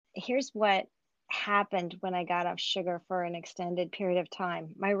here's what happened when I got off sugar for an extended period of time.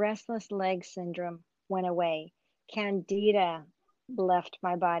 My restless leg syndrome went away. Candida left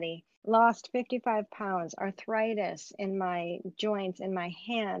my body. Lost 55 pounds. Arthritis in my joints and my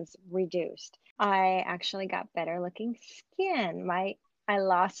hands reduced. I actually got better looking skin. I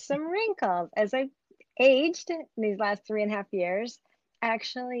lost some wrinkles as I aged these last 3.5 years. I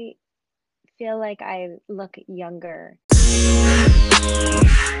actually feel like I look younger.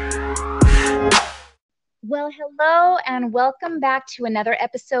 Well, hello and welcome back to another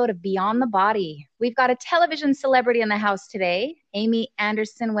episode of Beyond the Body. We've got a television celebrity in the house today. Amy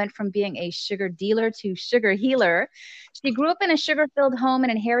Anderson went from being a sugar dealer to sugar healer. She grew up in a sugar-filled home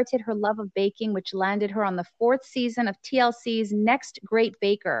and inherited her love of baking, which landed her on the fourth season of TLC's Next Great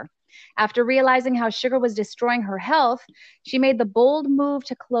Baker. After realizing how sugar was destroying her health, she made the bold move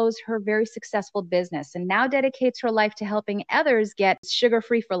to close her very successful business and now dedicates her life to helping others get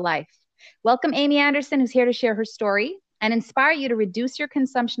sugar-free for life. Welcome, Amy Anderson, who's here to share her story and inspire you to reduce your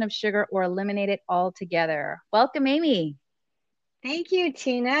consumption of sugar or eliminate it altogether. Welcome, Amy. Thank you,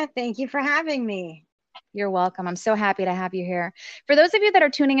 Tina. Thank you for having me. You're welcome. I'm so happy to have you here. For those of you that are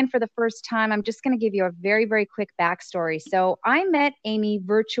tuning in for the first time, I'm just going to give you a very, very quick backstory. So I met Amy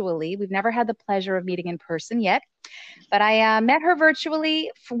virtually. We've never had the pleasure of meeting in person yet, but I met her virtually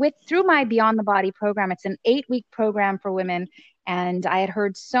through my Beyond the Body program. It's an 8-week program for women. And I had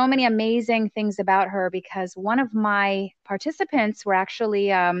heard so many amazing things about her because one of my participants were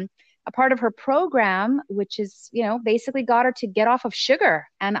actually a part of her program, which is, basically got her to get off of sugar.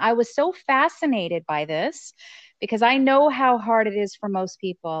 And I was so fascinated by this because I know how hard it is for most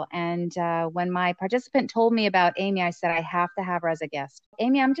people. And when my participant told me about Amy, I said, I have to have her as a guest.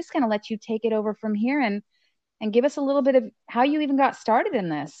 Amy, I'm just going to let you take it over from here and give us a little bit of how you even got started in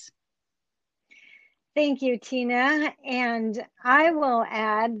this. Thank you, Tina. And I will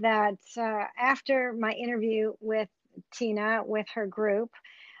add that after my interview with Tina, with her group,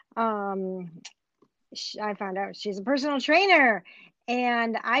 um, I found out she's a personal trainer.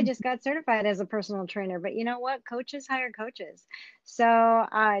 And I just got certified as a personal trainer. But you know what? Coaches hire coaches. So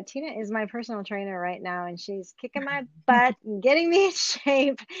Tina is my personal trainer right now, and she's kicking my butt and getting me in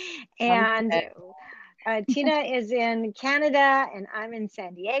shape. And Tina is in Canada and I'm in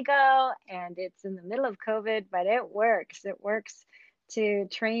San Diego, and it's in the middle of COVID, but it works. It works to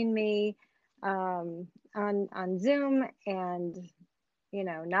train me on Zoom and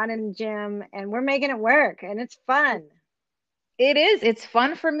not in the gym, and we're making it work, and it's fun. It is. It's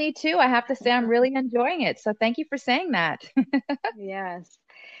fun for me too. I have to say I'm really enjoying it. So thank you for saying that. Yes.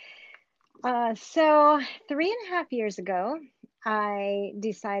 So 3.5 years ago, I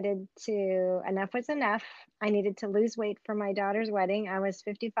decided enough was enough. I needed to lose weight for my daughter's wedding. I was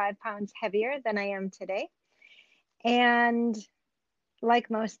 55 pounds heavier than I am today. And like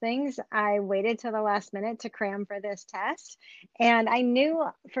most things, I waited till the last minute to cram for this test. And I knew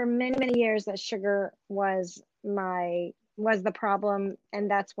for many, many years that sugar was the problem, and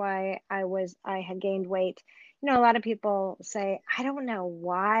that's why I had gained weight. A lot of people say, I don't know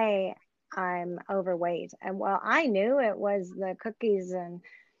why I'm overweight. And well, I knew it was the cookies and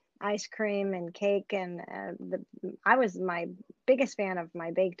ice cream and cake, and I was my biggest fan of my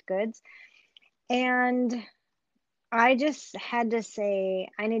baked goods. And I just had to say,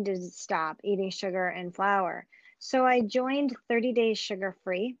 I need to stop eating sugar and flour. So I joined 30 Days Sugar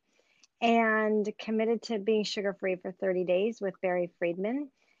Free and committed to being sugar free for 30 days with Barry Friedman.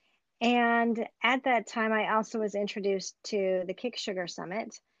 And at that time, I also was introduced to the Kick Sugar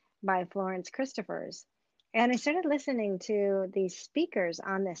Summit by Florence Christophers. And I started listening to these speakers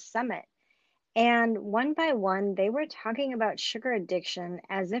on this summit. And one by one, they were talking about sugar addiction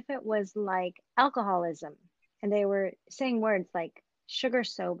as if it was like alcoholism. And they were saying words like sugar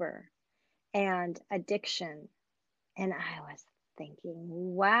sober and addiction. And I was thinking,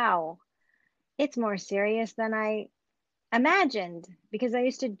 wow, it's more serious than I imagined, because I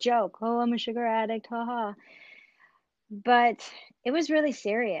used to joke, oh, I'm a sugar addict, haha. But it was really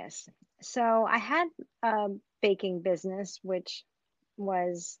serious. So I had a baking business, which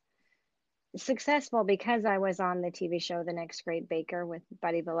was successful because I was on the TV show The Next Great Baker with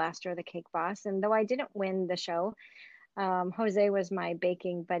Buddy Valastro, the cake boss. And though I didn't win the show, Jose was my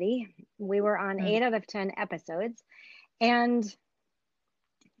baking buddy. We were on 8 out of 10 episodes, and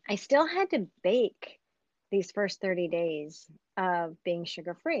I still had to bake these first 30 days of being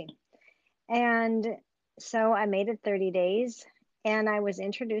sugar free. And so I made it 30 days, and I was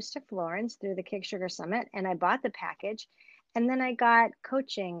introduced to Florence through the Kick Sugar Summit, and I bought the package. And then I got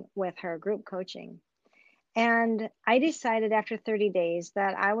coaching with her, group coaching. And I decided after 30 days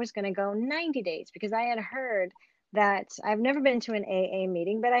that I was going to go 90 days because I had heard that I've never been to an AA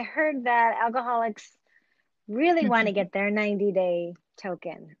meeting, but I heard that alcoholics really want to get their 90-day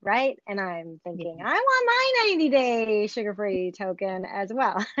token, right? And I'm Yeah. thinking, I want my 90-day sugar-free token as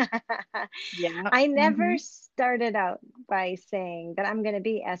well. Yeah. I never Hmm. started out by saying that I'm going to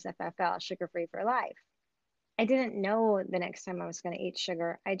be SFFL, sugar-free for life. I didn't know the next time I was going to eat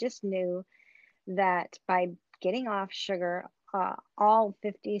sugar. I just knew that by getting off sugar, all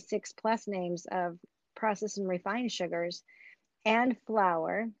 56 plus names of processed and refined sugars and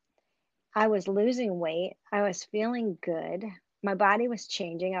flour, I was losing weight. I was feeling good. My body was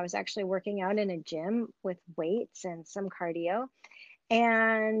changing. I was actually working out in a gym with weights and some cardio.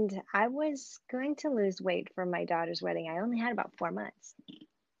 And I was going to lose weight for my daughter's wedding. I only had about 4 months.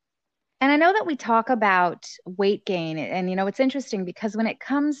 And I know that we talk about weight gain, and it's interesting because when it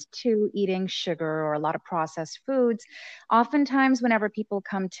comes to eating sugar or a lot of processed foods, oftentimes whenever people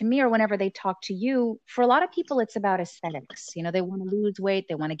come to me or whenever they talk to you, for a lot of people, it's about aesthetics. They want to lose weight,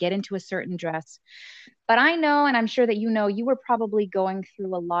 they want to get into a certain dress. But I know, and I'm sure that you were probably going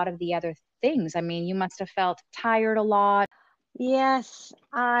through a lot of the other things. I mean, you must have felt tired a lot. Yes,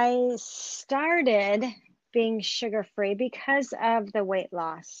 I started being sugar free because of the weight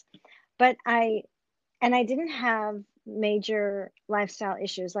loss. But I didn't have major lifestyle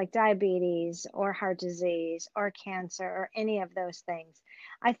issues like diabetes or heart disease or cancer or any of those things.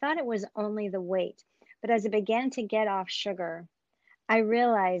 I thought it was only the weight. But as I began to get off sugar, I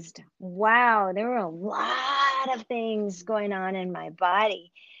realized, wow, there were a lot of things going on in my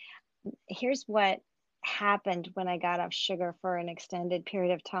body. Here's what happened when I got off sugar for an extended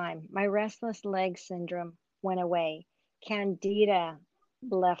period of time. My restless leg syndrome went away. Candida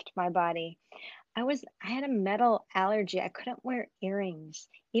left my body. I had a metal allergy. I couldn't wear earrings,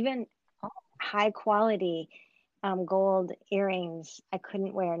 even high quality gold earrings I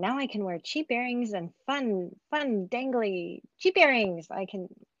couldn't wear. Now I can wear cheap earrings and fun, dangly cheap earrings. I can,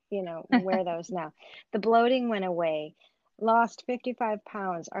 wear those now. The bloating went away. Lost 55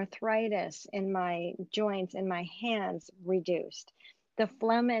 pounds. Arthritis in my joints and my hands reduced. The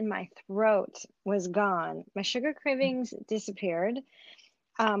phlegm in my throat was gone. My sugar cravings disappeared.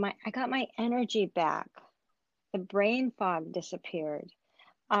 I got my energy back. The brain fog disappeared.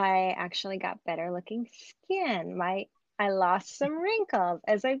 I actually got better looking skin. I lost some wrinkles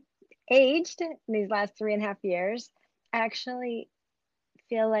as I aged these last 3.5 years. I actually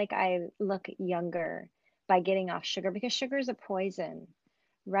feel like I look younger by getting off sugar because sugar is a poison,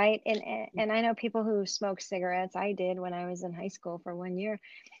 right? And I know people who smoke cigarettes. I did when I was in high school for 1 year.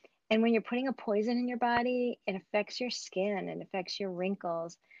 And when you're putting a poison in your body, it affects your skin, it affects your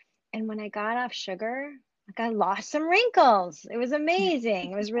wrinkles. And when I got off sugar, like I lost some wrinkles. It was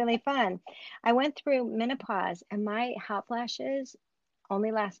amazing. It was really fun. I went through menopause and my hot flashes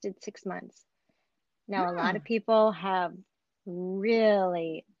only lasted 6 months. Now, a lot of Hmm. people have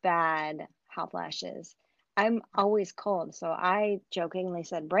really bad hot flashes. I'm always cold, so I jokingly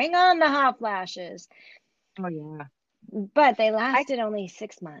said, bring on the hot flashes. Oh yeah. But they I lasted only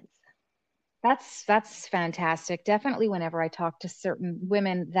 6 months. That's fantastic. Definitely whenever I talk to certain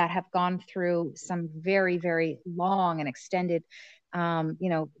women that have gone through some very, very long and extended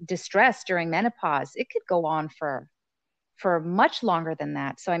distress during menopause, it could go on for much longer than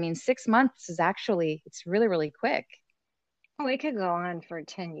that. So I mean 6 months is actually it's really, really quick. Oh, it could go on for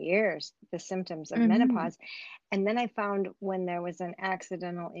 10 years, the symptoms of Hmm. menopause. And then I found when there was an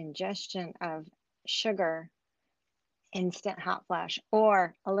accidental ingestion of sugar, instant hot flash,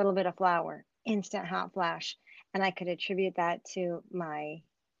 or a little bit of flour, instant hot flash. And I could attribute that to my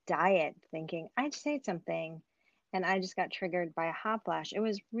diet, thinking I just ate something and I just got triggered by a hot flash. It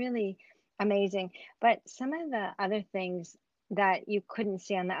was really amazing. But some of the other things that you couldn't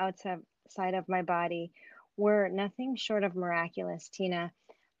see on the outside of my body were nothing short of miraculous, Tina.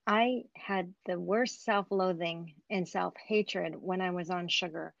 I had the worst self loathing and self hatred when I was on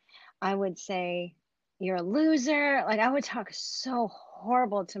sugar. I would say, you're a loser. Like, I would talk so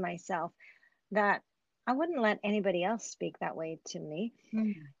horrible to myself that I wouldn't let anybody else speak that way to me.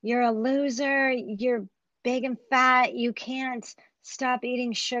 Mm. You're a loser. You're big and fat. You can't stop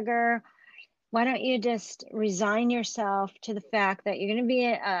eating sugar. Why don't you just resign yourself to the fact that you're going to be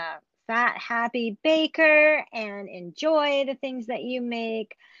a fat, happy baker and enjoy the things that you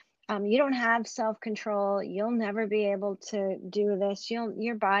make? You don't have self-control. You'll never be able to do this.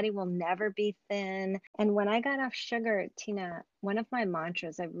 Your body will never be thin. And when I got off sugar, Tina, one of my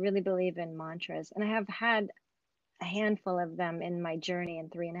mantras, I really believe in mantras, and I have had a handful of them in my journey in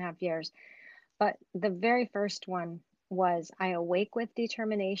 3.5 years. But the very first one was I awake with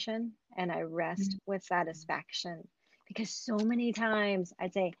determination and I rest with satisfaction. Because so many times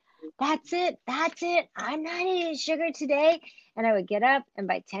I'd say, That's it. That's it. I'm not eating sugar today. And I would get up, and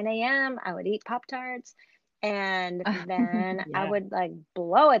by 10 a.m., I would eat Pop-Tarts. And then I Yeah. would like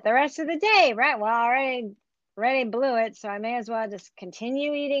blow it the rest of the day, right? Well, I already blew it. So I may as well just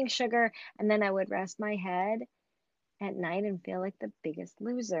continue eating sugar. And then I would rest my head at night and feel like the biggest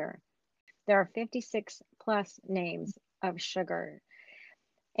loser. There are 56 plus names of sugar,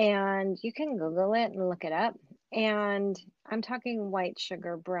 and you can Google it and look it up. And I'm talking white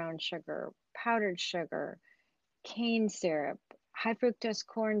sugar, brown sugar, powdered sugar, cane syrup, high fructose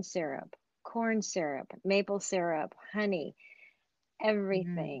corn syrup, maple syrup, honey, Mm.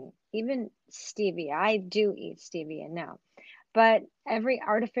 everything, even stevia. I do eat stevia now, but every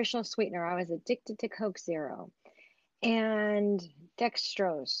artificial sweetener. I was addicted to Coke Zero and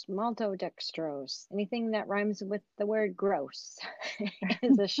dextrose, maltodextrose, anything that rhymes with the word gross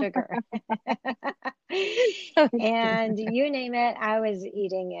is a sugar. So And you name it, I was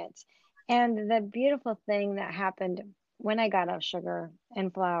eating it. And the beautiful thing that happened when I got off sugar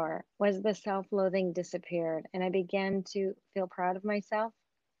and flour was the self-loathing disappeared. And I began to feel proud of myself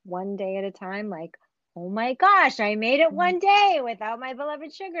one day at a time, like, oh my gosh, I made it mm, one day without my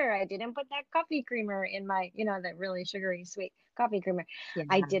beloved sugar. I didn't put that coffee creamer in my, that really sugary sweet coffee creamer.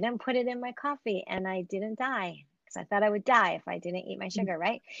 I yeah. didn't put it in my coffee, and I didn't die because I thought I would die if I didn't eat my sugar,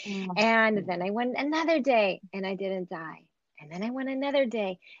 right? Oh, And then yeah. I went another day and I didn't die. And then I went another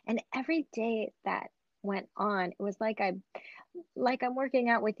day. And every day that went on, it was like I'm working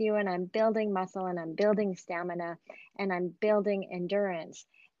out with you, and I'm building muscle, and I'm building stamina, and I'm building endurance.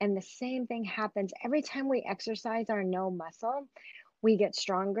 And the same thing happens every time we exercise our no muscle, we get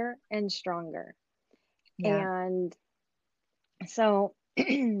stronger and stronger. Yeah. And so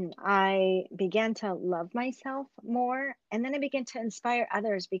I began to love myself more, and then I began to inspire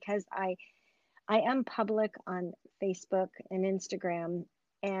others because I am public on Facebook and Instagram.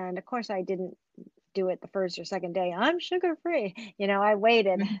 And of course, I didn't do it the first or second day. I'm sugar free. I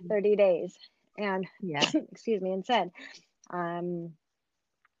waited Mhm. 30 days and, Yeah. excuse me, and said, um,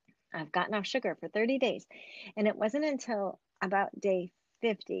 I've gotten off sugar for 30 days. And it wasn't until about day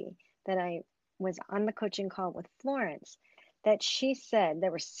 50 that I was on the coaching call with Florence that she said,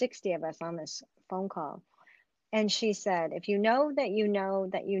 there were 60 of us on this phone call. And she said, if you know that you know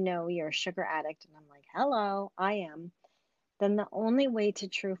that you know you're a sugar addict, and I'm like, hello, I am, then the only way to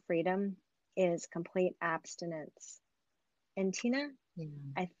true freedom is complete abstinence. And Tina, Yeah.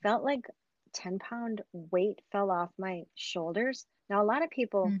 I felt like 10-pound weight fell off my shoulders. Now, a lot of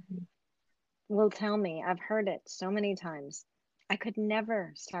people Mhm. will tell me, I've heard it so many times, I could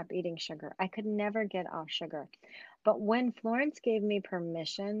never stop eating sugar. I could never get off sugar. But when Florence gave me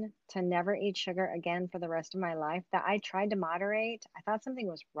permission to never eat sugar again for the rest of my life, that I tried to moderate, I thought something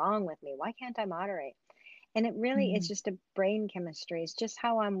was wrong with me. Why can't I moderate? And it really is Mhm. just a brain chemistry. It's just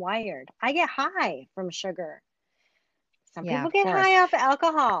how I'm wired. I get high from sugar. Some Yeah, people of get course. high off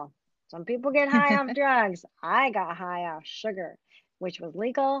alcohol. Some people get high off drugs. I got high off sugar, which was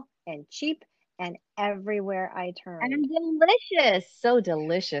legal and cheap and everywhere I turned. And delicious. So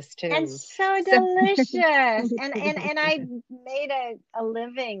delicious And too. so So delicious. And I made a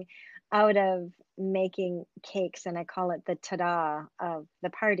living out of making cakes, and I call it the ta-da of the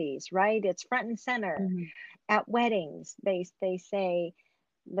parties, right? It's front and center. Mhm. At weddings, they say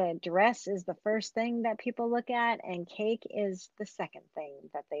the dress is the first thing that people look at, and cake is the second thing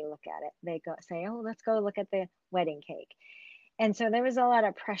that they look at it. They go say, "Oh, let's go look at the wedding cake." And so there was a lot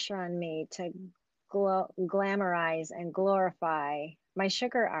of pressure on me to glamorize and glorify my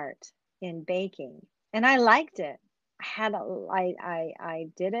sugar art in baking, and I liked it. I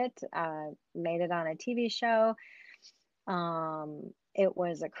did it, made it on a TV show. It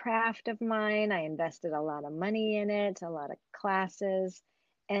was a craft of mine. I invested a lot of money in it, a lot of classes,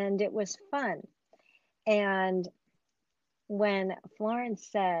 and it was fun. And when Florence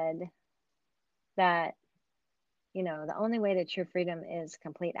said that, the only way to true freedom is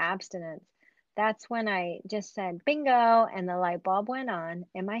complete abstinence, that's when I just said, bingo, and the light bulb went on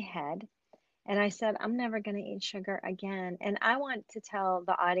in my head. And I said, I'm never going to eat sugar again. And I want to tell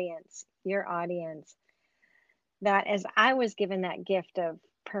the audience, your audience, that as I was given that gift of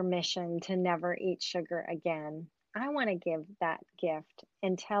permission to never eat sugar again, I want to give that gift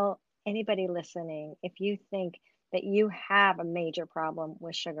and tell anybody listening, if you think that you have a major problem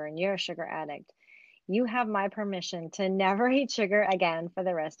with sugar and you're a sugar addict, you have my permission to never eat sugar again for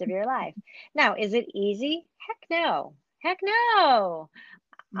the rest of your life. Now, is it easy? Heck no. Heck no.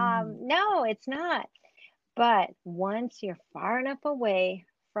 Mhm. No, it's not. But once you're far enough away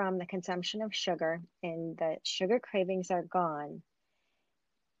from the consumption of sugar and the sugar cravings are gone,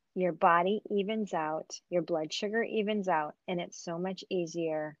 your body evens out, your blood sugar evens out, and it's so much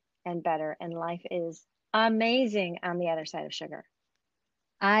easier and better. And life is amazing on the other side of sugar.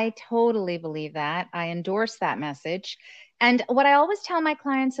 I totally believe that. I endorse that message. And what I always tell my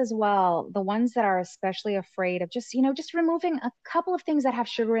clients as well, the ones that are especially afraid of just, just removing a couple of things that have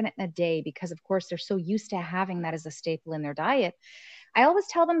sugar in it in a day, because of course they're so used to having that as a staple in their diet. I always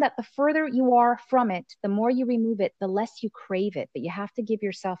tell them that the further you are from it, the more you remove it, the less you crave it. But you have to give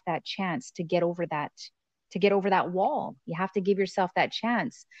yourself that chance to get over that wall. You have to give yourself that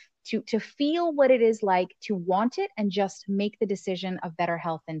chance to feel what it is like to want it and just make the decision of better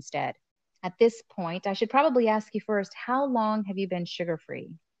health instead. At this point, I should probably ask you first, how long have you been sugar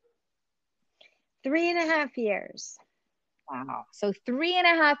free? 3.5 years. Wow. So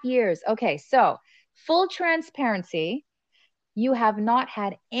 3.5 years. Okay. So full transparency, you have not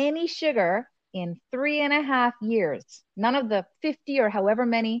had any sugar in 3.5 years. None of the 50 or however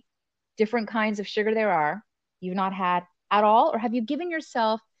many different kinds of sugar there are, you've not had at all? Or have you given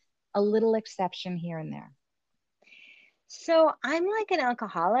yourself a little exception here and there? So I'm like an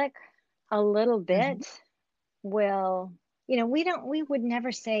alcoholic a little Mhm. bit. Will, we would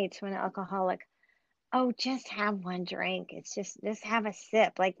never say to an alcoholic, oh, just have one drink. It's just have a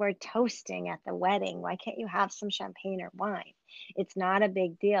sip. Like we're toasting at the wedding. Why can't you have some champagne or wine? It's not a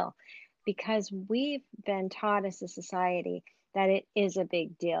big deal because we've been taught as a society that it is a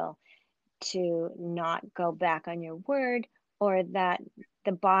big deal to not go back on your word, or that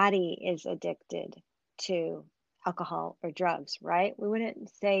the body is addicted to alcohol or drugs, right? We wouldn't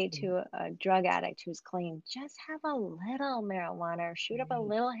say to a drug addict who's clean, just have a little marijuana or shoot up a Right.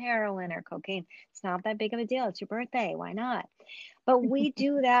 little heroin or cocaine. It's not that big of a deal. It's your birthday. Why not? But we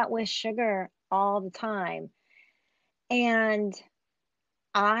do that with sugar all the time. And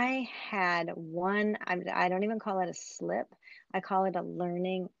I had one, I don't even call it a slip, I call it a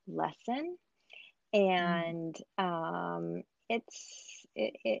learning lesson. Mm. And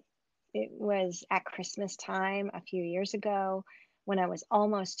it was at Christmas time a few years ago when I was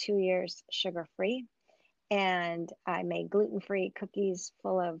almost 2 years sugar free, and I made gluten free cookies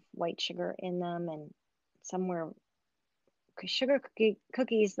full of white sugar in them, and some were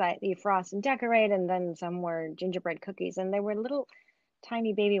cookies that you frost and decorate, and then some were gingerbread cookies, and they were little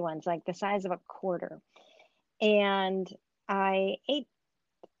tiny baby ones, like the size of a quarter. And I ate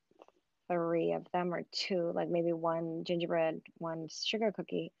three of them or two, like maybe one gingerbread, one sugar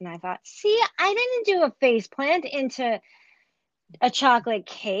cookie. And I thought, see, I didn't do a face plant into a chocolate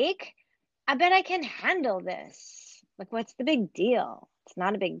cake. I bet I can handle this. Like, what's the big deal? It's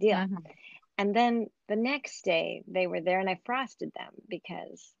not a big deal. Uh-huh. And then the next day they were there and I frosted them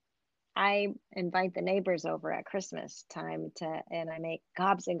because I invite the neighbors over at Christmas time and I make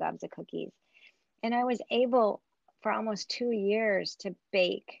gobs and gobs of cookies. And I was able for almost 2 years to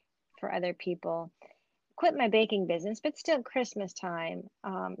bake for other people, quit my baking business, but still Christmas time,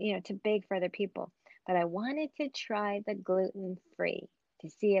 to bake for other people. But I wanted to try the gluten free to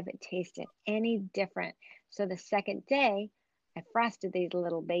see if it tasted any different. So the second day, I frosted these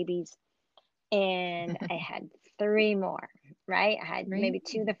little babies and I had three more, right? I had Right. maybe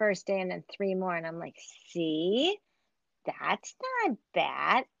two the first day and then three more. And I'm like, see, that's not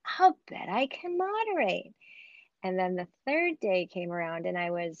bad. I'll bet I can moderate. And then the third day came around and I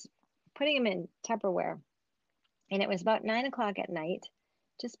was putting them in Tupperware. And it was about 9 o'clock at night,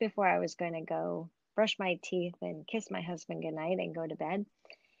 just before I was going to go brush my teeth and kiss my husband goodnight and go to bed.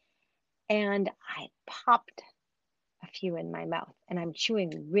 And I popped a few in my mouth and I'm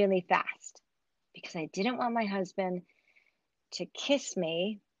chewing really fast because I didn't want my husband to kiss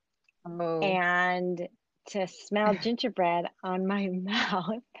me Oh. and to smell gingerbread on my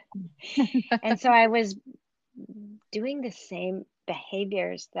mouth. And so I was doing the same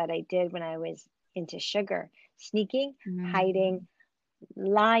behaviors that I did when I was into sugar, sneaking, hiding,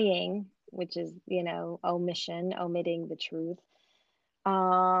 Mm. lying, which is, omission, omitting the truth,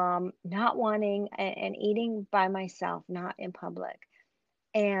 not wanting and eating by myself, not in public,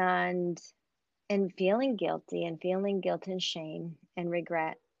 and feeling guilty and feeling guilt and shame and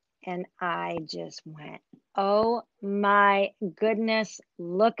regret. And I just went, oh my goodness,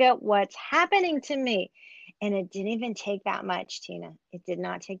 look at what's happening to me. And it didn't even take that much, Tina. It did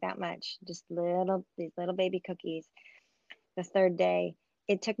not take that much. Just these little baby cookies. The third day,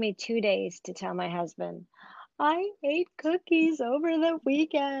 it took me 2 days to tell my husband, I ate cookies over the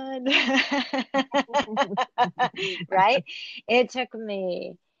weekend. Right? It took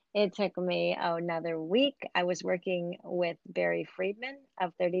me another week. I was working with Barry Friedman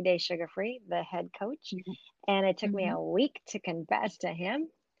of 30 Day Sugar Free, the head coach, and it took me Mhm. a week to confess to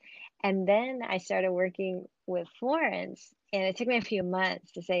him. And then I started working with Florence, and it took me a few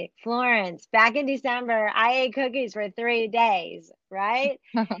months to say, Florence, back in December, I ate cookies for 3 days, right?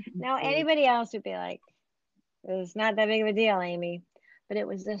 Now, Sweet. anybody else would be like, it's not that big of a deal, Amy. But it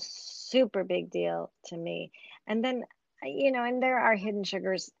was a super big deal to me. And then, and there are hidden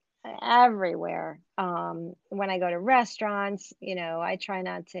sugars everywhere. When I go to restaurants, I try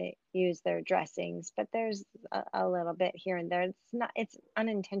not to use their dressings, but there's a little bit here and there. It's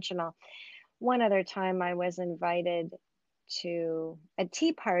unintentional. One other time I was invited to a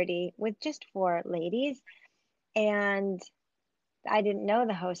tea party with just 4 ladies, and I didn't know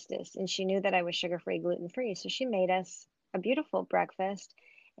the hostess, and she knew that I was sugar-free, gluten-free. So she made us a beautiful breakfast,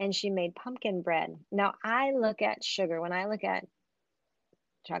 and she made pumpkin bread. Now, I look at sugar when I look at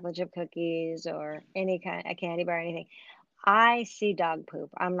chocolate chip cookies or any kind of candy bar or anything. I see dog poop.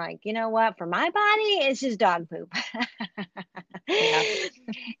 I'm like, you know what? For my body, it's just dog poop. Yeah.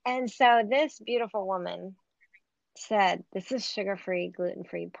 And so this beautiful woman said, this is sugar-free,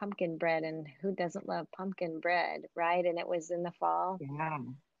 gluten-free pumpkin bread. And who doesn't love pumpkin bread, right? And it was in the fall. Yeah.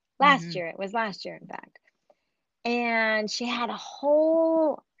 Last Hmm. year. It was last year, in fact. And she had a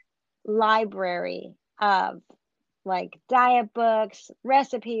whole library of like diet books,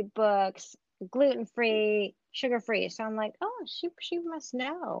 recipe books, gluten-free, sugar-free. So I'm like, oh, she must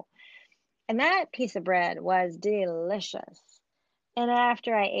know. And that piece of bread was delicious. And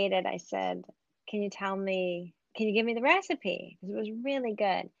after I ate it, I said, can you give me the recipe? Because it was really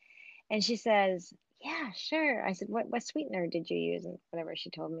good. And she says, yeah, sure. I said, what sweetener did you use? And whatever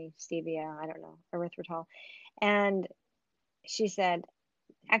she told me, stevia, I don't know, erythritol. And she said,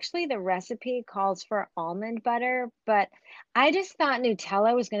 actually, the recipe calls for almond butter, but I just thought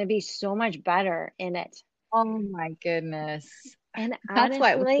Nutella was going to be so much better in it. Oh my goodness. And That's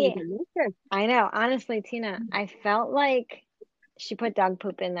why it was so honestly, delicious. I know, honestly, Tina, I felt like she put dog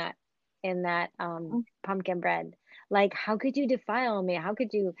poop in that pumpkin bread. Like, how could you defile me? How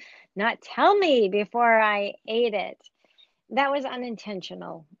could you not tell me before I ate it? That was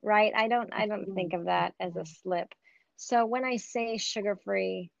unintentional, right? I don't think of that as a slip. So when I say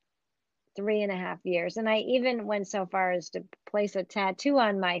sugar-free, 3.5 years. And I even went so far as to place a tattoo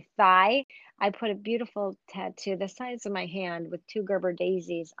on my thigh. I put a beautiful tattoo the size of my hand with 2 Gerber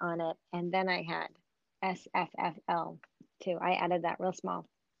daisies on it. And then I had SFFL too. I added that real small.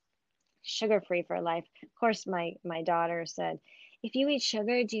 Sugar free for life. Of course, my daughter said, if you eat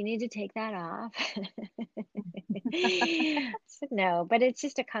sugar, do you need to take that off? I said no, but it's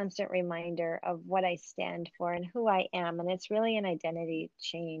just a constant reminder of what I stand for and who I am. And it's really an identity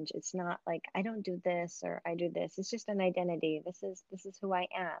change. It's not like I don't do this or I do this. It's just an identity. This is who I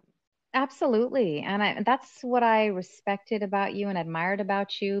am. Absolutely. And that's what I respected about you and admired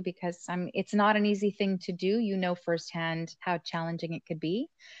about you because it's not an easy thing to do. You know firsthand how challenging it could be.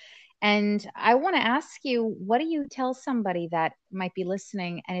 And I want to ask you, what do you tell somebody that might be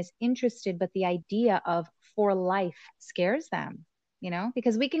listening and is interested, but the idea of for life scares them?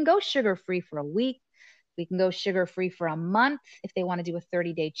 Because we can go sugar free for a week, we can go sugar free for a month if they want to do a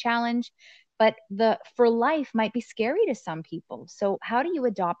 30-day challenge, but the for life might be scary to some people. So, how do you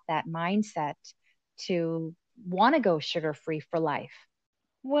adopt that mindset to want to go sugar free for life?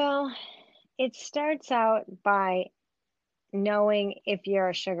 Well, it starts out by knowing if you're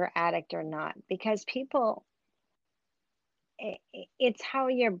a sugar addict or not, because it's how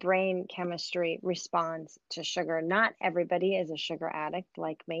your brain chemistry responds to sugar. Not everybody is a sugar addict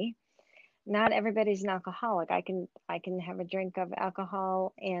like me. Not everybody's an alcoholic. I can have a drink of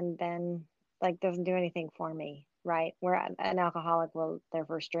alcohol and then like doesn't do anything for me, right? Where an alcoholic will their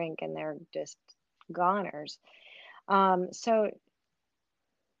first drink and they're just goners. So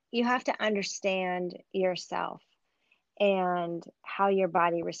you have to understand yourself and how your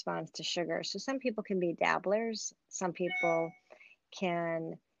body responds to sugar. So some people can be dabblers. Some people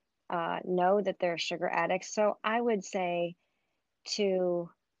can know that they're sugar addicts. So I would say to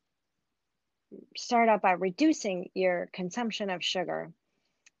start out by reducing your consumption of sugar.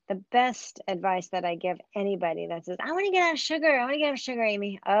 The best advice that I give anybody that says, I want to get out of sugar, I want to get out of sugar,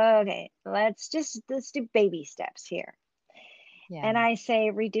 Amy. Okay, let's do baby steps here. Yeah. And I say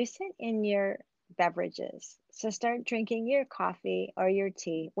reduce it in your beverages. So start drinking your coffee or your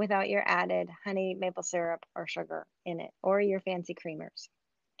tea without your added honey, maple syrup, or sugar in it, or your fancy creamers.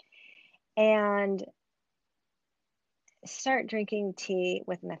 And start drinking tea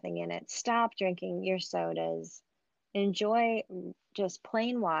with nothing in it. Stop drinking your sodas. Enjoy just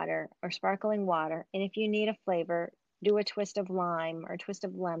plain water or sparkling water. And if you need a flavor, do a twist of lime or a twist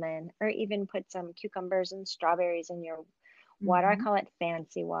of lemon, or even put some cucumbers and strawberries in your water. I Hmm. call it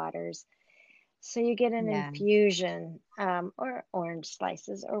fancy waters. So you get an Yeah. infusion, or orange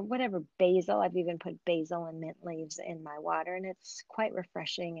slices or whatever, basil. I've even put basil and mint leaves in my water, and it's quite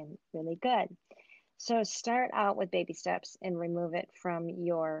refreshing and really good. So start out with baby steps and remove it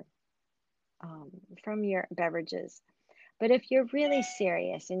um, from your beverages. But if you're really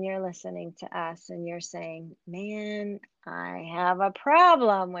serious and you're listening to us and you're saying, man, I have a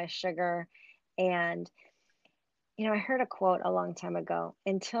problem with sugar, and I heard a quote a long time ago,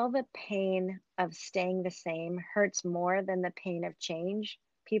 until the pain of staying the same hurts more than the pain of change,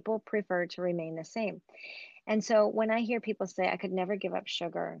 people prefer to remain the same. And so when I hear people say, I could never give up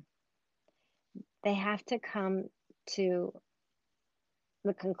sugar, they have to come to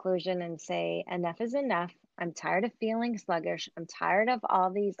the conclusion and say, enough is enough. I'm tired of feeling sluggish. I'm tired of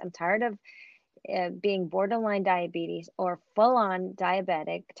all these. I'm tired of being borderline diabetes or full on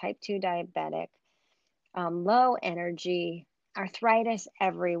diabetic, type 2 diabetic, low energy, arthritis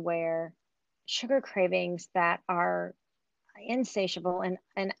everywhere, sugar cravings that are insatiable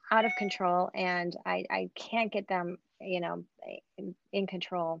and out of control. And I can't get them, in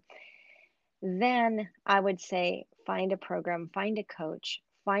control. Then I would say find a program, find a coach,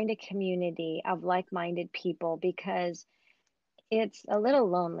 find a community of like minded people, because it's a little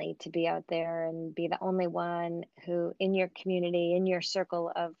lonely to be out there and be the only one who in your community, in your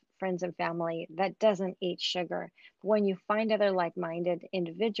circle of friends and family that doesn't eat sugar. But when you find other like minded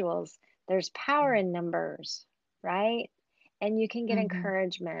individuals, there's power in numbers, right? And you can get Mm-hmm.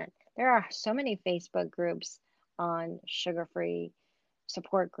 encouragement. There are so many Facebook groups on sugar free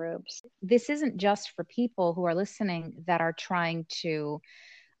support groups. This isn't just for people who are listening that are trying to,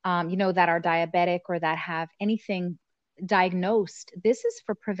 that are diabetic or that have anything diagnosed. This is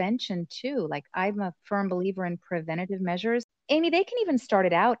for prevention too. Like, I'm a firm believer in preventative measures. Amy, they can even start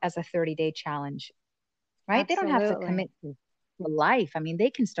it out as a 30-day challenge, right? They don't have to Absolutely. commit to life. I mean, they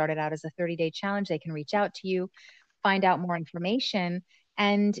can start it out as a 30-day challenge. They can reach out to you, find out more information,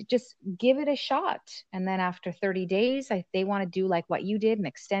 and just give it a shot. And then after 30 days, if they want to do like what you did and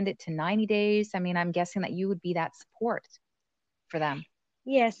extend it to 90 days, I mean, I'm guessing that you would be that support for them.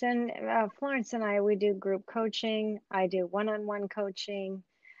 Yes, and Florence and I, we do group coaching. I do one-on-one coaching.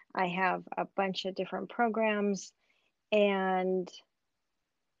 I have a bunch of different programs, and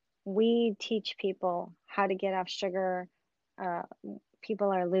we teach people how to get off sugar. Uh,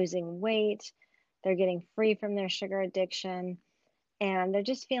 People are losing weight, they're getting free from their sugar addiction, and they're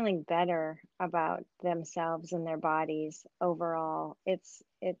just feeling better about themselves and their bodies overall. It's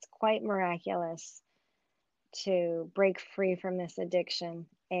quite miraculous to break free from this addiction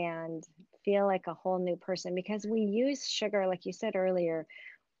and feel like a whole new person, because we use sugar, like you said earlier.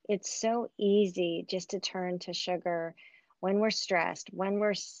 It's so easy just to turn to sugar when we're stressed, when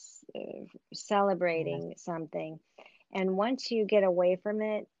we're Yes. celebrating something. And once you get away from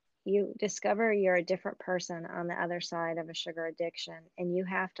it, you discover you're a different person on the other side of a sugar addiction. And you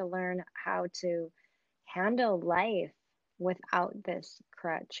have to learn how to handle life without this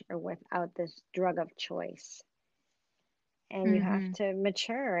crutch or without this drug of choice. And you have Mm-hmm. to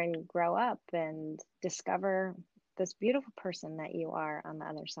mature and grow up and discover this beautiful person that you are on the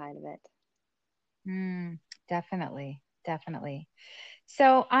other side of it. Mm, definitely, definitely.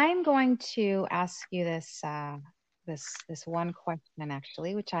 So I'm going to ask you this one question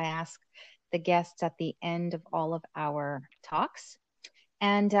actually, which I ask the guests at the end of all of our talks.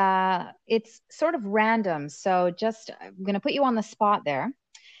 And it's sort of random. So just I'm going to put you on the spot there.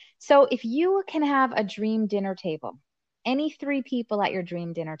 So if you can have a dream dinner table, any three people at your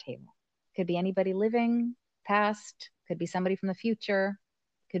dream dinner table, could be anybody living, past, could be somebody from the future,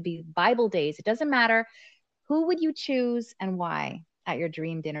 could be Bible days, it doesn't matter. Who would you choose and why at your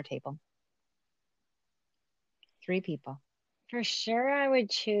dream dinner table? Three people. For sure, I would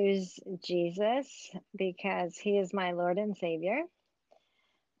choose Jesus because he is my Lord and Savior.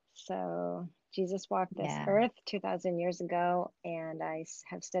 So, Jesus walked this Yeah. earth 2,000 years ago, and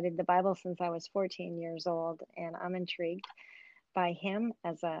have studied the Bible since I was 14 years old, and I'm intrigued by him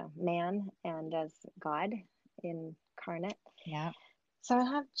as a man and as God incarnate. Yeah. So, I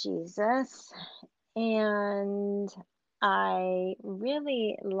have Jesus, and I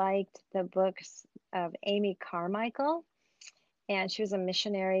really liked the books of Amy Carmichael, and she was a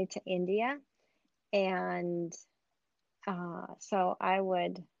missionary to India. And so I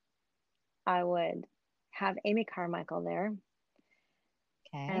would have Amy Carmichael there.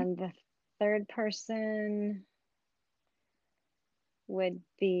 Okay. And the third person would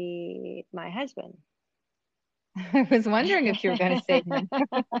be my husband. I was wondering if you were going to say him.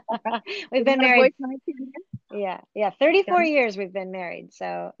 We've Is been that a married boy? Can I see it Yeah, yeah. Yeah. 34 years we've been married.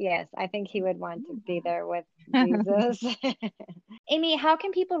 So, yes, I think he would want to be there with Jesus. Amy, how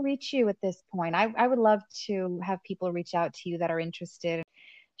can people reach you at this point? I would love to have people reach out to you that are interested.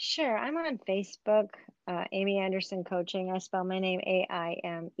 Sure, I'm on Facebook, Amy Anderson Coaching. I spell my name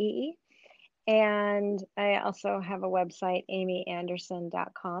AIMEE. And I also have a website,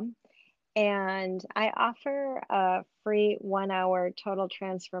 amyanderson.com. And I offer a free 1 hour total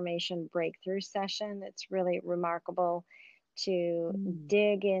transformation breakthrough session. It's really remarkable to Mm.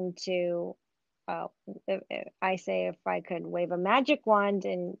 dig into. Uh, I say if I could wave a magic wand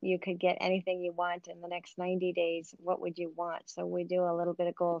and you could get anything you want in the next 90 days, what would you want? So we do a little bit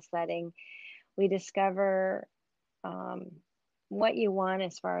of goal setting. We discover um, what you want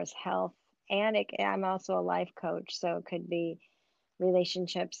as far as health. And I'm also a life coach, so it could be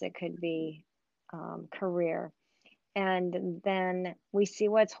relationships, it could be career. And then we see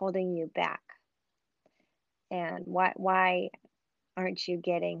what's holding you back and why aren't you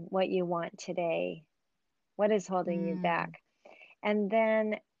getting what you want today? What is holding you Mm. back? And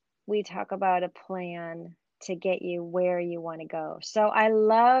then we talk about a plan to get you where you want to go. So I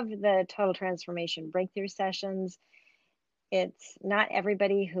love the total transformation breakthrough sessions. It's not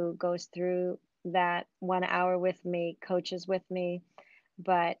everybody who goes through that 1 hour with me, coaches with me,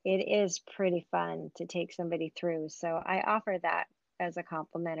 but it is pretty fun to take somebody through. So I offer that as a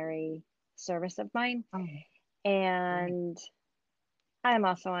complimentary service of mine. Oh, great. And I'm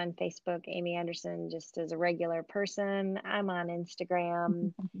also on Facebook, Amy Anderson, just as a regular person. I'm on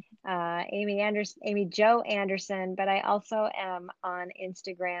Instagram, Amy Anderson, Amy Jo Anderson, but I also am on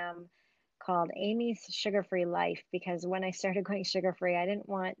Instagram called Amy's Sugar Free Life because when I started going sugar free, I didn't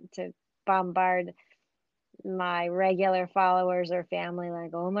want to bombard my regular followers or family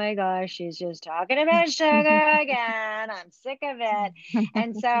like, oh my gosh, she's just talking about sugar again. I'm sick of it.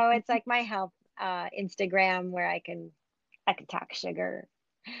 And so it's like my health Instagram where I can talk sugar,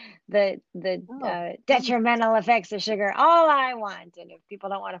 the Oh, detrimental effects of sugar all I want. And if people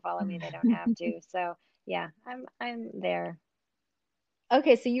don't want to follow me, they don't have to. So yeah, I'm there.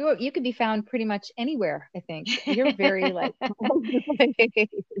 okay, so you could be found pretty much anywhere, I think. You're very like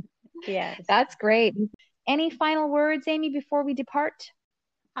Yes. that's great. Any final words, Amy, before we depart?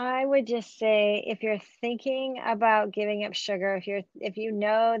 I would just say if you're thinking about giving up sugar, if you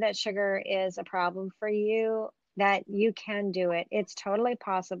know that sugar is a problem for you, that you can do it. It's totally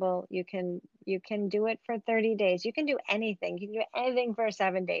possible. You can do it for 30 days. You can do anything. You can do anything for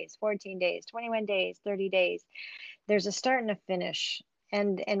 7 days, 14 days, 21 days, 30 days. There's a start and a finish.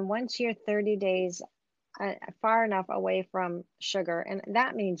 And once you're 30 days far enough away from sugar, and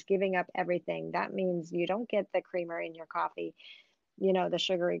that means giving up everything. That means you don't get the creamer in your coffee, the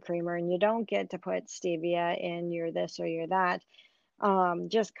sugary creamer, and you don't get to put stevia in your this or your that,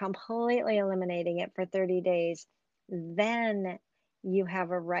 just completely eliminating it for 30 days, then you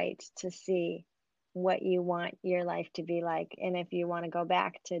have a right to see what you want your life to be like. And if you want to go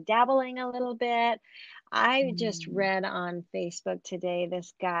back to dabbling a little bit, I just Mm. read on Facebook today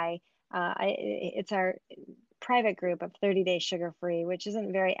this guy, it's our private group of 30 days sugar free, which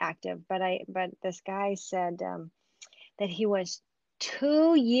isn't very active, but this guy said that he was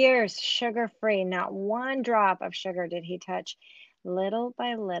 2 years sugar free. Not one drop of sugar did he touch. Little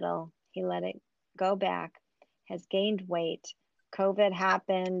by little, he let it go back, has gained weight. COVID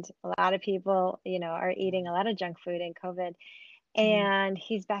happened. A lot of people, are eating a lot of junk food in COVID, Mm. and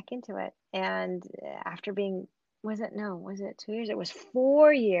he's back into it. And after being, was it 2 years? It was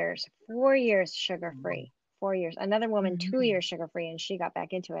 4 years, 4 years sugar free, 4 years. Another woman, two Mhm. years sugar free, and she got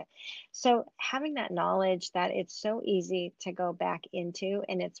back into it. So having that knowledge that it's so easy to go back into,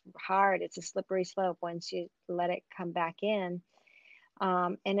 and it's hard, it's a slippery slope once you let it come back in.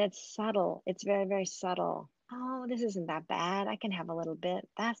 And it's subtle, it's very, very subtle. Oh, this isn't that bad. I can have a little bit.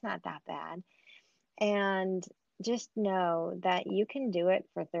 That's not that bad. And just know that you can do it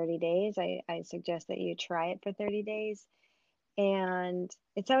for 30 days. I suggest that you try it for 30 days. And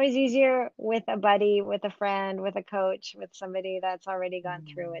it's always easier with a buddy, with a friend, with a coach, with somebody that's already gone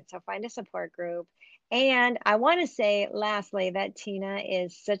through Mm. it. So find a support group. And I want to say, lastly, that Tina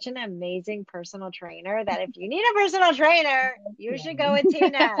is such an amazing personal trainer that if you need a personal trainer, you should go with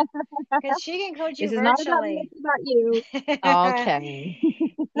Tina because she can coach This you is not about me, virtually. it's about you. Okay.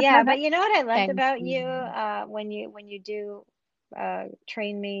 Yeah, but you know what I loved Thank about you you. when you do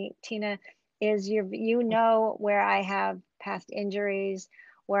train me, Tina, is you know where I have past injuries,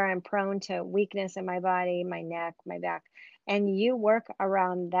 where I'm prone to weakness in my body, my neck, my back, and you work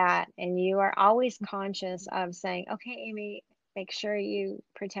around that, and you are always conscious of saying, "Okay, Amy, make sure you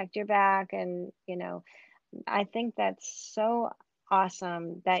protect your back," and I think that's so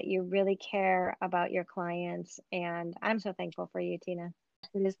awesome that you really care about your clients. And I'm so thankful for you, Tina.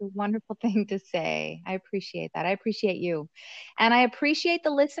 It is a wonderful thing to say. I appreciate that. I appreciate you. And I appreciate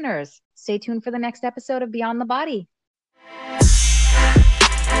the listeners. Stay tuned for the next episode of Beyond the Body.